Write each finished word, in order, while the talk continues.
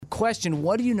question,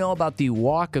 what do you know about the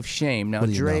Walk of Shame? Now, What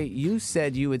do you Dre, know? you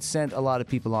said you had sent a lot of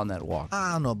people on that walk.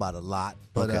 I don't know about a lot,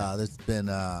 but Okay. there's been,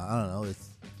 I don't know, it's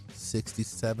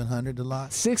 6,700 a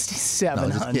lot.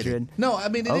 6,700. No, I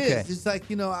mean, it is. Okay. It's like,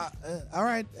 all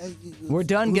right. We're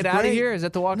done. it was Get out of great. here? Is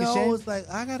that the Walk of No, Shame? it's like,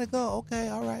 I got to go. Okay,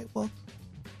 all right. Well,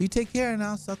 you take care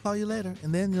now, so I'll call you later.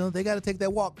 And then, they got to take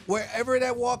that walk, wherever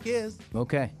that walk is.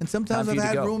 Okay. And sometimes Time I've for you to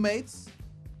had go. roommates.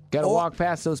 Got to or- walk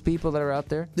past those people that are out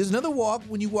there. There's another walk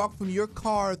when you walk from your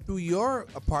car through your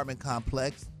apartment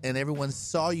complex and everyone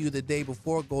saw you the day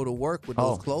before go to work with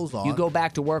those clothes on. You go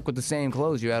back to work with the same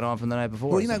clothes you had on from the night before.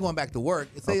 Well, you're not going back to work.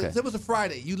 Say Okay. it was a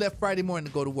Friday. You left Friday morning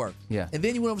to go to work. Yeah. And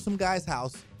then you went over to some guy's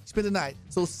house, spent the night.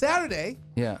 So Saturday,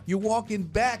 Yeah. you're walking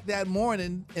back that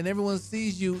morning and everyone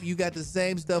sees you. You got the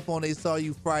same stuff on they saw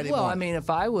you Friday Well, I morning. mean, if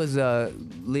I was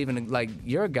leaving, like,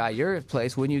 you're a guy, your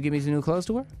place, wouldn't you give me some new clothes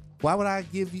to wear? Why would I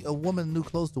give you a woman new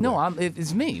clothes to No, wear?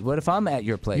 it's me. What if I'm at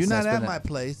your place? You're and I not spend at the- my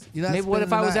place. You're not Maybe what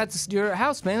if I was at at your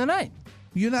house spending the night?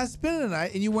 You're not spending the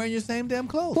night and you're wearing your same damn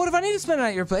clothes. What if I need to spend the night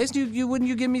at your place? Wouldn't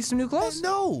you give me some new clothes?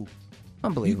 No.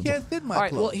 Unbelievable. You can't fit my All right,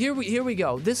 clothes. well, here we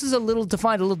go. This is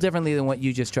defined a little differently than what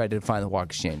you just tried to define the Walk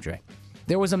of Shame, Dre.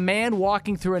 There was a man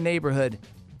walking through a neighborhood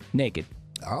naked.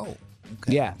 Oh.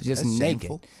 Okay. Yeah, just That's naked.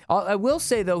 shameful. I will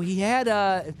say though, he had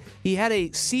a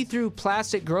see-through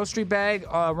plastic grocery bag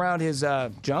around his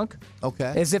junk.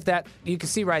 Okay. As if that you can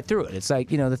see right through it. It's like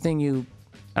the thing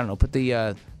I don't know, put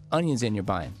the onions in you're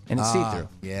buying, and it's see-through.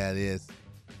 Yeah, it is.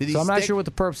 Did he So I'm not stick- sure what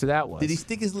the purpose of that was. Did he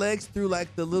stick his legs through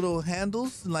like the little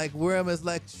handles and like wear them as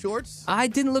like shorts? I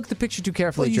didn't look at the picture too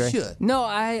carefully, Well, you Dre. should. No,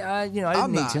 I didn't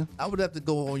I'm need not. to. I would have to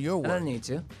go on your I word. don't need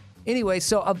to. Anyway,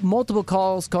 so multiple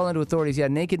calls calling to authorities. Yeah,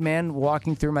 naked man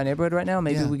walking through my neighborhood right now.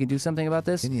 Maybe Yeah. we can do something about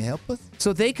this. Can you help us?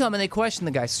 So they come and they question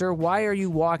the guy. Sir, why are you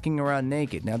walking around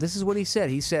naked? Now, this is what he said.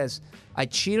 He says, I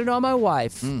cheated on my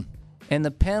wife, and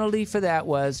the penalty for that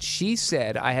was she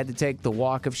said I had to take the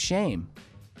walk of shame.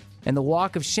 And the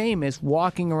walk of shame is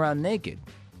walking around naked.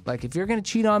 Like, if you're going to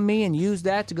cheat on me and use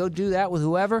that to go do that with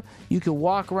whoever, you can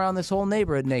walk around this whole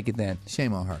neighborhood naked then.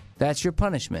 Shame on her. That's your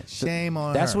punishment. Shame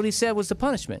on That's her. what he said was the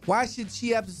punishment. Why should she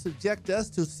have to subject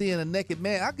us to seeing a naked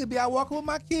man? I could be out walking with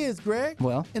my kids, Greg.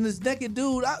 Well. And this naked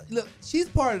dude, look, she's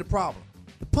part of the problem.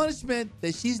 The punishment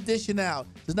that she's dishing out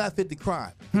does not fit the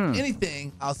crime. If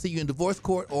anything, I'll see you in divorce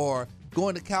court or go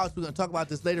on the couch. We're going to talk about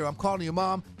this later. I'm calling your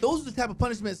mom. Those are the type of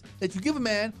punishments that you give a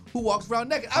man who walks around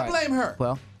naked. I blame her.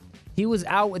 Well, he was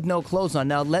out with no clothes on.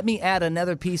 Now, let me add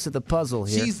another piece of the puzzle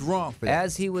here. She's wrong for that.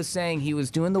 As he was saying, he was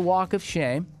doing the walk of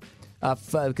shame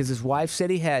because his wife said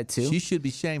he had to. She should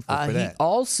be shameful for He that.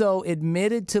 also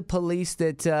admitted to police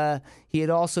that he had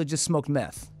also just smoked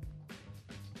meth.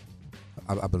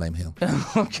 I blame him.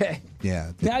 Okay.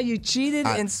 Yeah. Now you cheated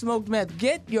and smoked meth.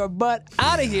 Get your butt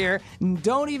out of here.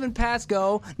 Don't even pass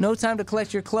go. No time to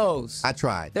collect your clothes. I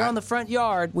tried. They're on the front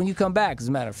yard when you come back, as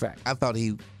a matter of fact. I thought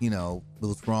he,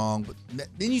 was wrong, but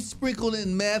then you sprinkled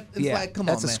in meth. It's Yeah, like, come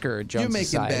that's on, a man. scourge You're on making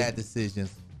society. bad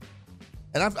decisions.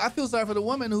 And I feel sorry for the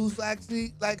woman who's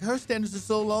actually, like, her standards are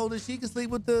so low that she can sleep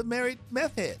with the married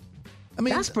meth head. I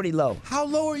mean, That's pretty low. how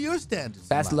low are your standards?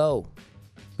 That's Somebody? low.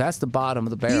 That's the bottom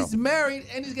of the barrel. He's married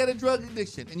and he's got a drug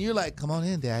addiction. And you're like, come on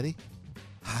in, daddy.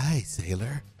 Hi,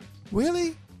 sailor.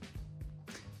 Really?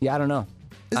 Yeah, I don't know.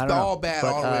 It's I don't all know. bad But,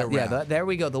 all the way around. Yeah, there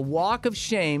we go. The walk of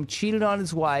shame, cheated on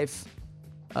his wife,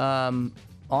 on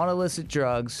illicit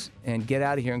drugs, and get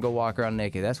out of here and go walk around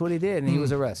naked. That's what he did, and he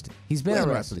was arrested. He's been Well,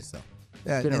 arrested. rightfully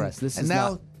so. Been arrested. This and is now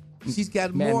not she's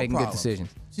got man more making good problems. decisions.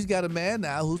 She's got a man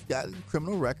now who's got a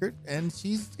criminal record, and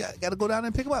she's got to go down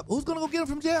and pick him up. Who's going to go get him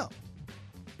from jail?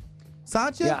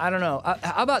 Sancha? Yeah, I don't know.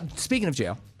 How about, speaking of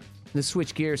jail, let's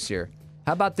switch gears here.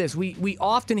 How about this? We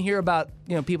often hear about,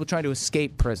 people trying to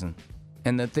escape prison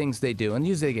and the things they do, and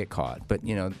usually they get caught. But,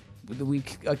 we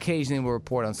occasionally will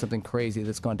report on something crazy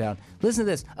that's gone down. Listen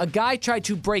to this. A guy tried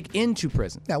to break into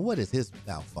prison. Now, what is his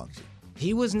malfunction?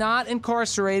 He was not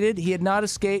incarcerated. He had not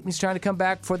escaped. He's trying to come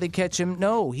back before they catch him.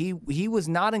 No, he was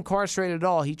not incarcerated at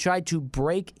all. He tried to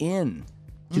break in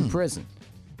to prison.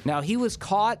 Now, he was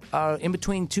caught in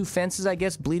between two fences, I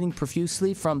guess, bleeding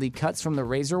profusely from the cuts from the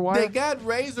razor wire. They got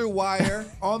razor wire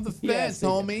on the Yes, fence, they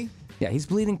did. homie. Yeah, he's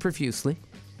bleeding profusely.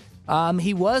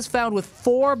 He was found with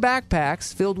 4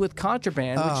 backpacks filled with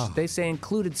contraband, which they say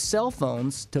included cell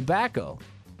phones, tobacco,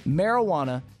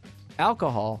 marijuana,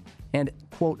 alcohol, and,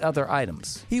 quote, other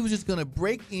items. He was just going to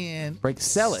break in,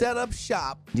 sell it. set up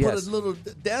shop, Yes. put a little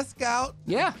desk out.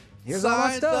 Yeah, here's all my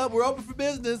signs stuff. up. We're open for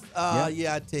business. Yeah.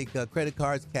 Yeah, I take credit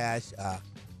cards, cash.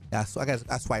 I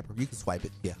swipe her. You can swipe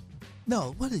it. Yeah.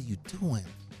 No, what are you doing?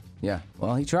 Yeah,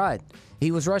 well, he tried.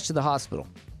 He was rushed to the hospital.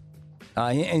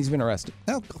 And he's been arrested.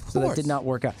 Oh, of course. So that did not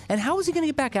work out. And how is he going to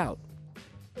get back out?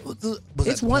 Was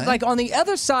It's that one planned? like on the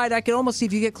other side. I can almost see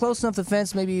if you get close enough to the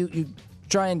fence, maybe you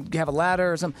try and have a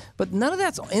ladder or something. But none of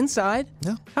that's inside.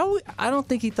 No. I don't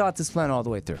think he thought this plan all the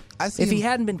way through. I see If he him-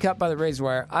 hadn't been cut by the razor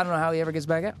wire, I don't know how he ever gets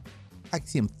back out. I can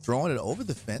see him throwing it over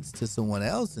the fence to someone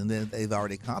else, and then they've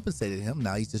already compensated him.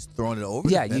 Now he's just throwing it over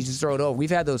Yeah, the fence. you just throw it over. We've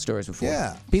had those stories before.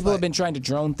 Yeah, People like- have been trying to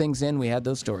drone things in. We had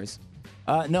those stories.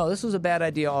 No, this was a bad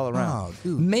idea all around. Oh,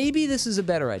 dude. Maybe this is a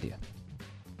better idea.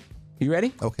 You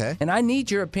ready? Okay. And I need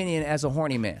your opinion as a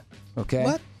horny man. Okay.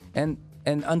 What? And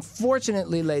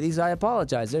unfortunately, ladies, I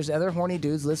apologize. There's other horny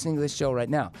dudes listening to this show right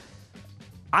now.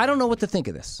 I don't know what to think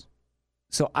of this.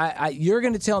 So you're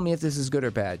going to tell me if this is good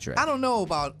or bad, Trey. I don't know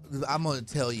about. I'm going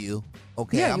to tell you.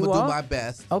 Okay, Yeah, I'm you going to are. do my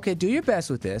best. Okay, do your best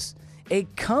with this. A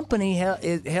company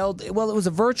held, well, it was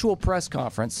a virtual press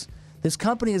conference. This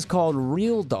company is called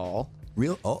Real Doll.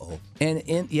 Real? Uh-oh. And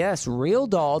yes, Real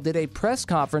Doll did a press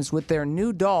conference with their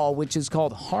new doll, which is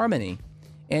called Harmony.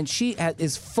 And she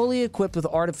is fully equipped with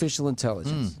artificial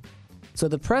intelligence. So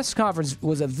the press conference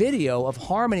was a video of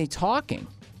Harmony talking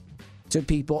to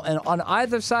people. And on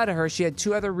either side of her, she had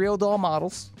two other Real Doll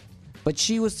models. But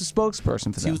she was the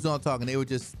spokesperson for them. She was not talking. They were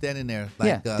just standing there.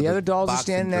 Yeah, Like, the other dolls are boxing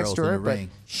standing next girls to in her, the but ring.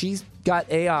 she's got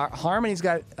AI. Harmony's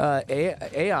got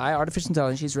AI, artificial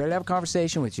intelligence. She's ready to have a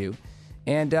conversation with you.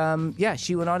 And, yeah,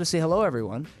 she went on to say, hello,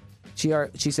 everyone. She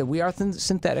said, we are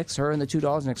synthetics, her and the two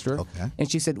dolls next to her. Okay. And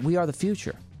she said, we are the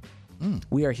future.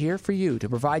 We are here for you to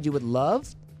provide you with love,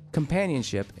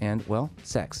 companionship, and, well,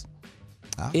 sex.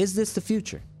 Is this the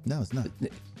future? No, it's not.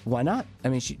 Why not? I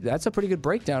mean, that's a pretty good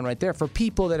breakdown right there for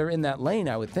people that are in that lane,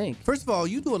 I would think. First of all,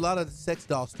 you do a lot of sex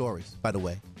doll stories, by the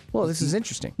way. Well, this is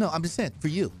interesting. No, I'm just saying, for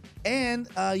you. And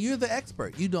you're the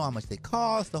expert. You know how much they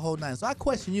cost, the whole nine. So I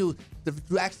question you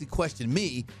to actually question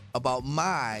me about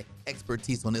my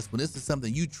expertise on this one. This is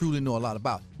something you truly know a lot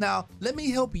about. Now, let me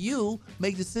help you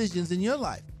make decisions in your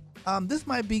life. This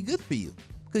might be good for you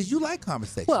because you like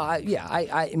conversation. Well,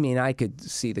 I mean, I could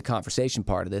see the conversation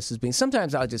part of this as being.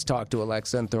 Sometimes I'll just talk to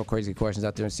Alexa and throw crazy questions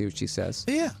out there and see what she says.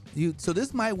 Yeah. So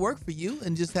this might work for you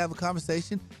and just have a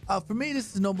conversation. For me,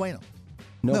 this is no bueno.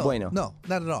 No bueno. No,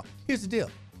 not at all. Here's the deal.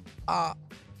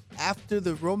 After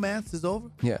the romance is over,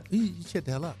 Yeah. you shut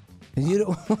the hell up. You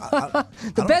don't,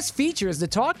 the best feature is the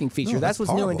talking feature. No, that's that's what's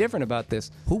new and horrible. different about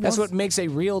this. Who That's wants- what makes a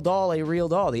real doll,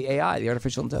 the AI, the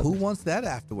artificial Who intelligence. wants that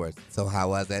afterwards? So how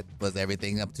was that? Was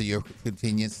everything up to your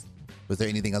convenience? Was there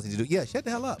anything else you do? Yeah, shut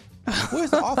the hell up.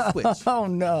 Where's the off switch? Oh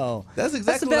no, That's the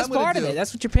exactly best what I'm part gonna of do. it.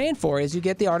 That's what you're paying for. Is you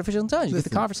get the artificial intelligence, you get the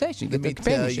Listen, conversation, you Let get me the tell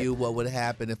companionship. you what would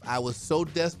happen if I was so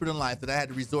desperate in life that I had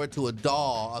to resort to a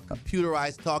doll, a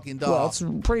computerized talking doll. Well, it's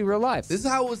pretty real life. This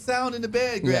is how it would sound in the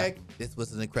bed, Yeah. Greg. This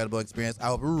was an incredible experience.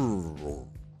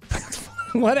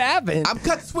 What happened? I'm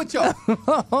cut the switch off.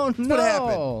 Oh no! what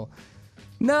happened.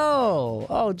 No!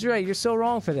 Oh, Dre, you're so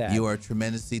wrong for that. You are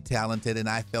tremendously talented, and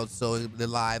I felt so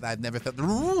alive. I've never felt.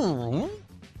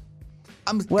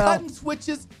 I'm cutting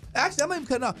switches. Actually, I'm not even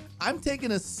cutting off. I'm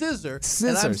taking a Scissors.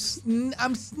 and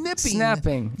I'm snipping.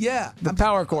 Snapping. Yeah. The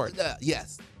power cord.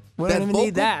 Yes. We don't even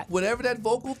need that. Whatever that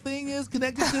vocal thing is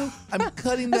connected to, I'm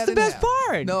cutting that That's the in best half.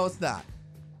 part. No, it's not.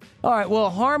 All right. Well,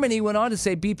 Harmony went on to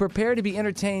say, "Be prepared to be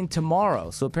entertained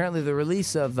tomorrow." So apparently, the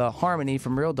release of Harmony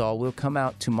from Real Doll will come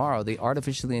out tomorrow. The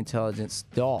artificially intelligent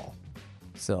doll.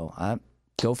 So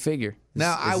go figure.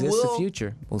 Now, is this the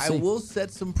future? We'll see. I will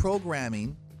set some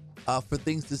programming for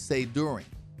things to say during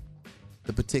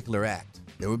the particular act.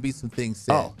 There would be some things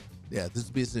said. Oh. Yeah, this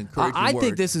would be some encouraging I words.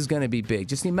 think this is going to be big.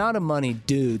 Just the amount of money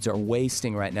dudes are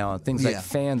wasting right now on things like Yeah.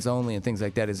 fans only and things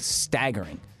like that is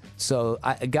staggering. So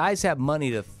guys have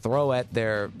money to throw at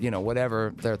their,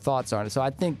 whatever their thoughts are. So I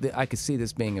think that I could see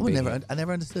this being a big hit. I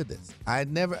never understood this. I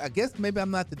guess maybe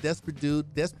I'm not the desperate dude,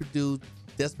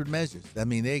 desperate measures. I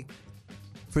mean,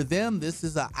 for them, this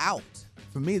is a out.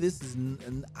 For me, this is,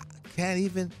 I can't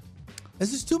even,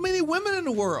 there's just too many women in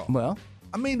the world. Well,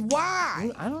 I mean,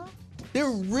 why? I don't know. They're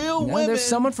real No, women. there's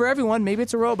someone for everyone. Maybe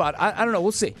it's a robot. I don't know.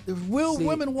 We'll see. There's real See.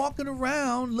 women walking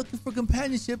around looking for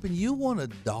companionship, and you want a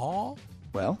doll?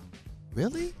 Well,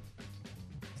 Really?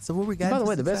 So what we got? by the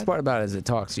way, this the best inside? part about it is it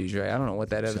talks to you, Dre. I don't know what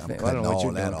that other I'm thing. I cutting don't know what all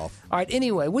you're that doing. off. All right.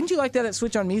 Anyway, wouldn't you like that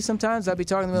switch on me sometimes? I'd be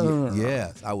talking to them.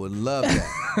 Yes, I would love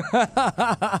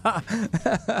that.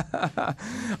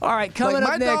 All right. Coming Like, up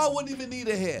my next. dog wouldn't even need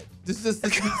a head. Just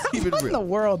keep it What in the real.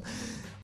 world?